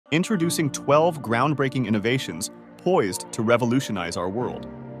Introducing 12 groundbreaking innovations poised to revolutionize our world.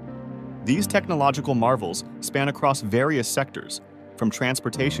 These technological marvels span across various sectors, from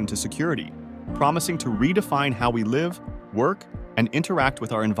transportation to security, promising to redefine how we live, work, and interact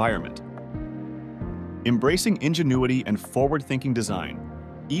with our environment. Embracing ingenuity and forward-thinking design,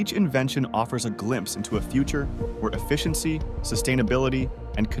 each invention offers a glimpse into a future where efficiency, sustainability,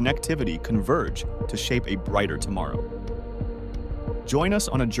 and connectivity converge to shape a brighter tomorrow. Join us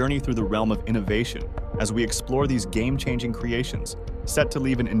on a journey through the realm of innovation as we explore these game-changing creations, set to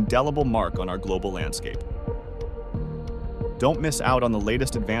leave an indelible mark on our global landscape. Don't miss out on the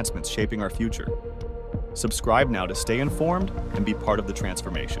latest advancements shaping our future. Subscribe now to stay informed and be part of the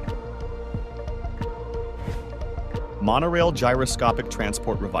transformation. Monorail Gyroscopic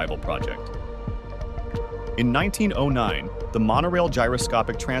Transport Revival Project. In 1909, the monorail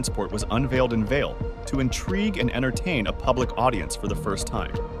gyroscopic transport was unveiled in Vail to intrigue and entertain a public audience for the first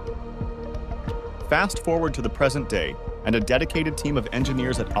time. Fast forward to the present day, and a dedicated team of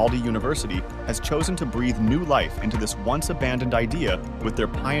engineers at Aldi University has chosen to breathe new life into this once-abandoned idea with their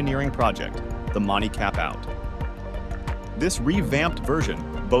pioneering project, the MoniCap Out. This revamped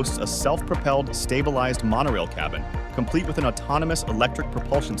version boasts a self-propelled, stabilized monorail cabin, complete with an autonomous electric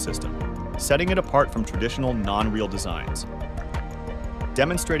propulsion system, setting it apart from traditional non-real designs.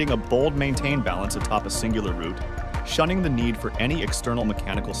 Demonstrating a bold maintain balance atop a singular route, shunning the need for any external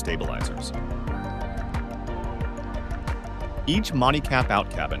mechanical stabilizers. Each MoniCap Out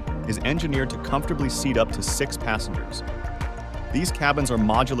cabin is engineered to comfortably seat up to 6 passengers. These cabins are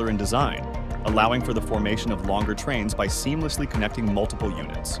modular in design, allowing for the formation of longer trains by seamlessly connecting multiple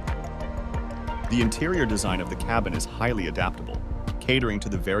units. The interior design of the cabin is highly adaptable, catering to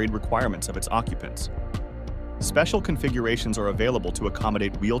the varied requirements of its occupants. Special configurations are available to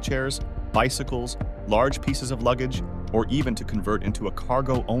accommodate wheelchairs, bicycles, large pieces of luggage, or even to convert into a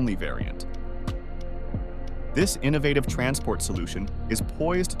cargo-only variant. This innovative transport solution is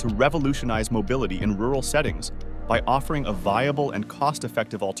poised to revolutionize mobility in rural settings by offering a viable and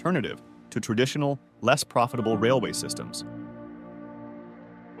cost-effective alternative to traditional, less profitable railway systems.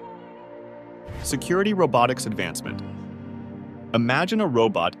 Security robotics advancement. Imagine a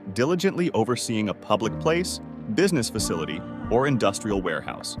robot diligently overseeing a public place, business facility, or industrial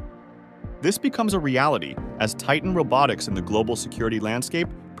warehouse. This becomes a reality as Titan Robotics in the global security landscape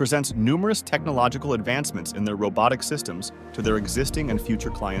presents numerous technological advancements in their robotic systems to their existing and future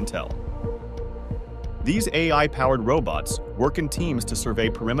clientele. These AI-powered robots work in teams to survey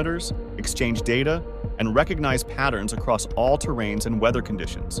perimeters, exchange data, and recognize patterns across all terrains and weather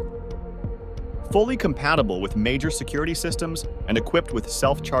conditions. Fully compatible with major security systems and equipped with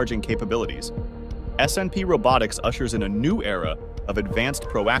self-charging capabilities, SNP Robotics ushers in a new era of advanced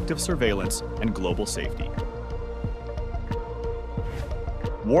proactive surveillance and global safety.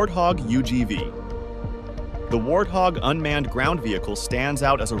 Warthog UGV. The Warthog unmanned ground vehicle stands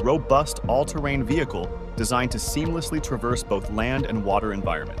out as a robust all-terrain vehicle designed to seamlessly traverse both land and water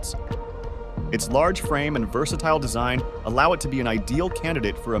environments. Its large frame and versatile design allow it to be an ideal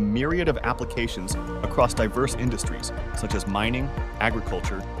candidate for a myriad of applications across diverse industries, such as mining,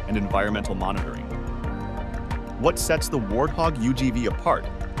 agriculture, and environmental monitoring. What sets the Warthog UGV apart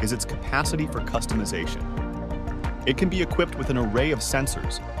is its capacity for customization. It can be equipped with an array of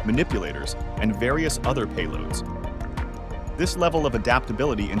sensors, manipulators, and various other payloads. This level of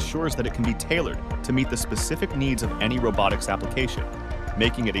adaptability ensures that it can be tailored to meet the specific needs of any robotics application,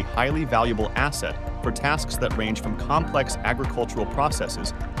 making it a highly valuable asset for tasks that range from complex agricultural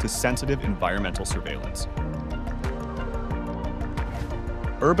processes to sensitive environmental surveillance.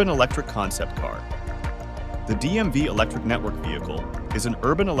 Urban Electric Concept Car. The DMV Electric Network Vehicle is an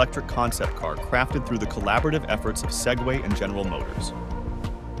urban electric concept car crafted through the collaborative efforts of Segway and General Motors.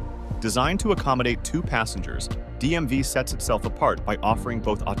 Designed to accommodate 2 passengers, DMV sets itself apart by offering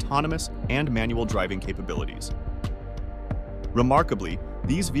both autonomous and manual driving capabilities. Remarkably,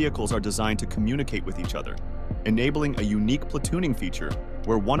 these vehicles are designed to communicate with each other, enabling a unique platooning feature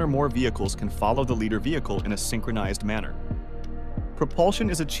where 1 or more vehicles can follow the leader vehicle in a synchronized manner. Propulsion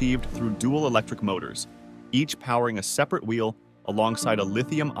is achieved through dual electric motors, each powering a separate wheel alongside a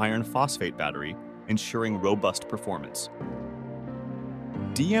lithium iron phosphate battery, ensuring robust performance.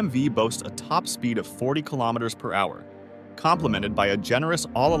 DMV boasts a top speed of 40 kilometers per hour, complemented by a generous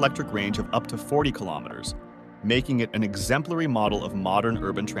all-electric range of up to 40 kilometers, making it an exemplary model of modern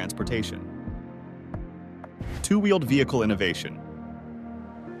urban transportation. Two-wheeled vehicle innovation.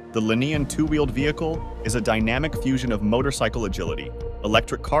 The Linean two-wheeled vehicle is a dynamic fusion of motorcycle agility,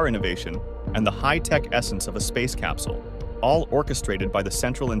 electric car innovation, and the high-tech essence of a space capsule, all orchestrated by the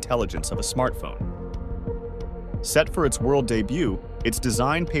central intelligence of a smartphone. Set for its world debut, Its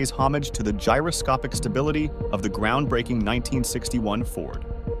design pays homage to the gyroscopic stability of the groundbreaking 1961 Ford.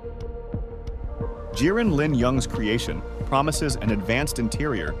 Jiren Lin Young's creation promises an advanced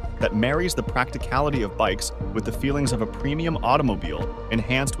interior that marries the practicality of bikes with the feelings of a premium automobile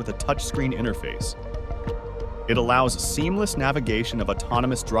enhanced with a touchscreen interface. It allows seamless navigation of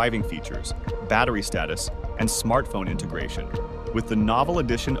autonomous driving features, battery status, and smartphone integration, with the novel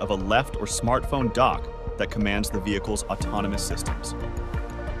addition of a left or smartphone dock that commands the vehicle's autonomous systems.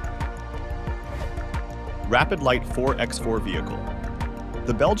 Rapid Light 4x4 vehicle.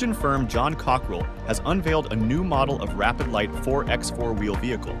 The Belgian firm John Cockerell has unveiled a new model of Rapid Light 4x4 wheel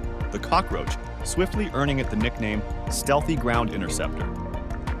vehicle, the Cockroach, swiftly earning it the nickname Stealthy Ground Interceptor.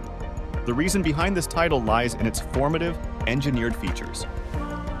 The reason behind this title lies in its formative, engineered features.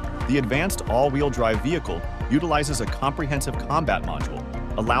 The advanced all-wheel drive vehicle utilizes a comprehensive combat module,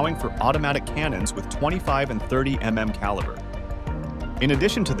 allowing for automatic cannons with 25 and 30 mm caliber. In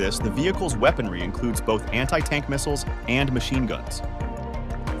addition to this, the vehicle's weaponry includes both anti-tank missiles and machine guns.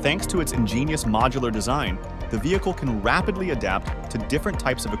 Thanks to its ingenious modular design, the vehicle can rapidly adapt to different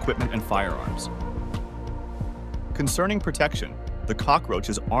types of equipment and firearms. Concerning protection, the Cockroach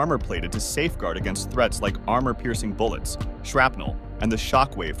is armor-plated to safeguard against threats like armor-piercing bullets, shrapnel, and the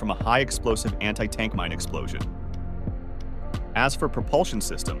shockwave from a high-explosive anti-tank mine explosion. As for propulsion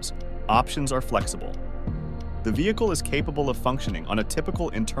systems, options are flexible. The vehicle is capable of functioning on a typical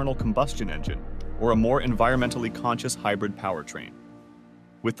internal combustion engine or a more environmentally conscious hybrid powertrain.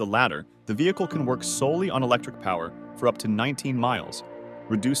 With the latter, the vehicle can work solely on electric power for up to 19 miles,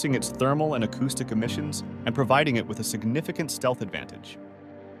 reducing its thermal and acoustic emissions and providing it with a significant stealth advantage.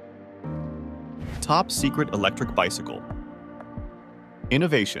 Top Secret Electric Bicycle.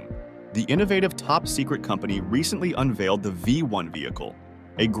 Innovation. The innovative Top Secret company recently unveiled the V1 vehicle,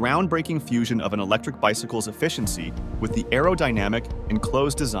 a groundbreaking fusion of an electric bicycle's efficiency with the aerodynamic,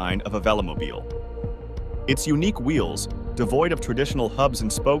 enclosed design of a velomobile. Its unique wheels, devoid of traditional hubs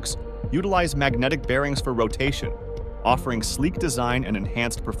and spokes, utilize magnetic bearings for rotation, offering sleek design and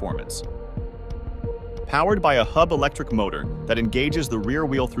enhanced performance. Powered by a hub electric motor that engages the rear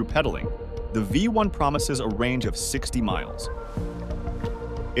wheel through pedaling, the V1 promises a range of 60 miles.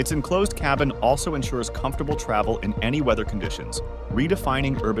 Its enclosed cabin also ensures comfortable travel in any weather conditions,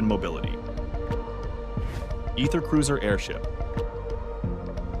 redefining urban mobility. Ether Cruiser Airship.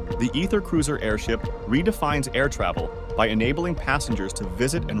 The Ether Cruiser airship redefines air travel by enabling passengers to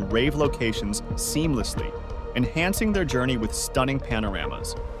visit and rave locations seamlessly, enhancing their journey with stunning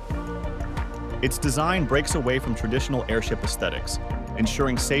panoramas. Its design breaks away from traditional airship aesthetics,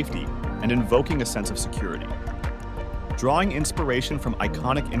 ensuring safety and invoking a sense of security. Drawing inspiration from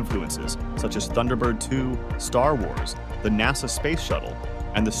iconic influences such as Thunderbird 2, Star Wars, the NASA Space Shuttle,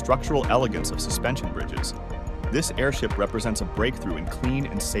 and the structural elegance of suspension bridges, this airship represents a breakthrough in clean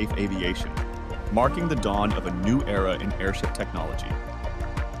and safe aviation, marking the dawn of a new era in airship technology.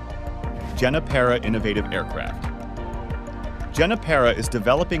 Genapara Innovative Aircraft. Genapara is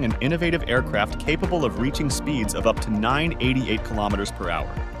developing an innovative aircraft capable of reaching speeds of up to 988 kilometers per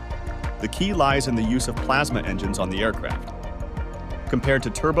hour. The key lies in the use of plasma engines on the aircraft. Compared to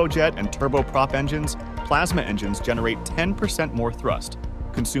turbojet and turboprop engines, plasma engines generate 10% more thrust,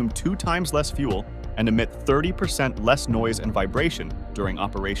 consume 2 times less fuel, and emit 30% less noise and vibration during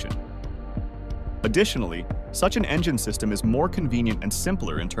operation. Additionally, such an engine system is more convenient and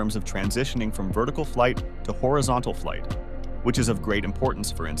simpler in terms of transitioning from vertical flight to horizontal flight, which is of great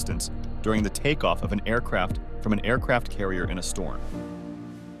importance, for instance, during the takeoff of an aircraft from an aircraft carrier in a storm.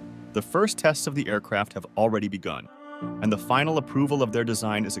 The first tests of the aircraft have already begun, and the final approval of their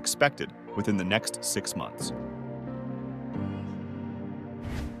design is expected within the next 6 months.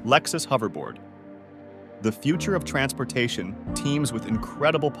 Lexus Hoverboard. The future of transportation teems with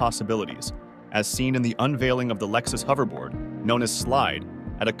incredible possibilities, as seen in the unveiling of the Lexus Hoverboard, known as Slide,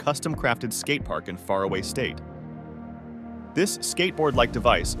 at a custom-crafted skate park in faraway state. This skateboard-like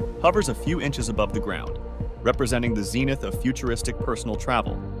device hovers a few inches above the ground, representing the zenith of futuristic personal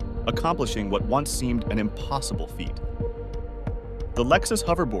travel, accomplishing what once seemed an impossible feat. The Lexus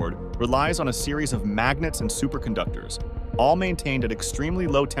Hoverboard relies on a series of magnets and superconductors, all maintained at extremely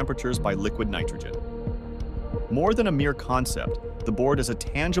low temperatures by liquid nitrogen. More than a mere concept, the board is a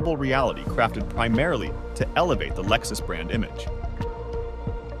tangible reality crafted primarily to elevate the Lexus brand image.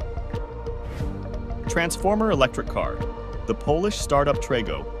 Transformer Electric Car. The Polish startup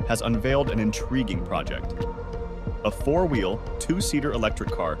Trego has unveiled an intriguing project. A 4-wheel, 2-seater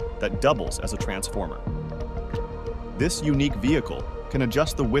electric car that doubles as a transformer. This unique vehicle can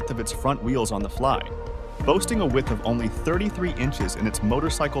adjust the width of its front wheels on the fly, boasting a width of only 33 inches in its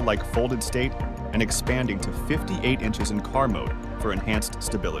motorcycle-like folded state and expanding to 58 inches in car mode for enhanced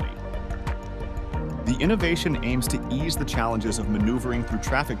stability. The innovation aims to ease the challenges of maneuvering through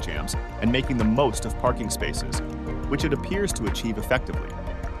traffic jams and making the most of parking spaces, which it appears to achieve effectively.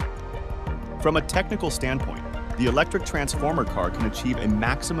 From a technical standpoint, the electric transformer car can achieve a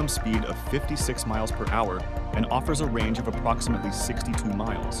maximum speed of 56 miles per hour and offers a range of approximately 62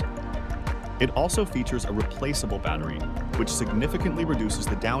 miles. It also features a replaceable battery, which significantly reduces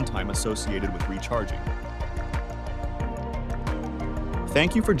the downtime associated with recharging.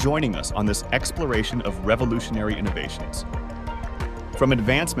 Thank you for joining us on this exploration of revolutionary innovations. From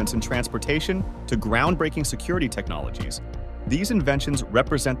advancements in transportation to groundbreaking security technologies, these inventions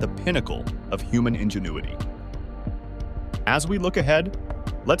represent the pinnacle of human ingenuity. As we look ahead,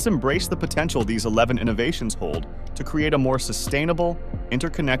 let's embrace the potential these 11 innovations hold to create a more sustainable,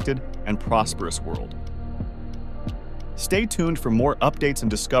 interconnected, and prosperous world. Stay tuned for more updates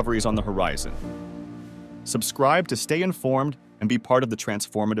and discoveries on the horizon. Subscribe to stay informed and be part of the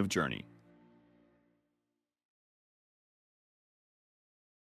transformative journey.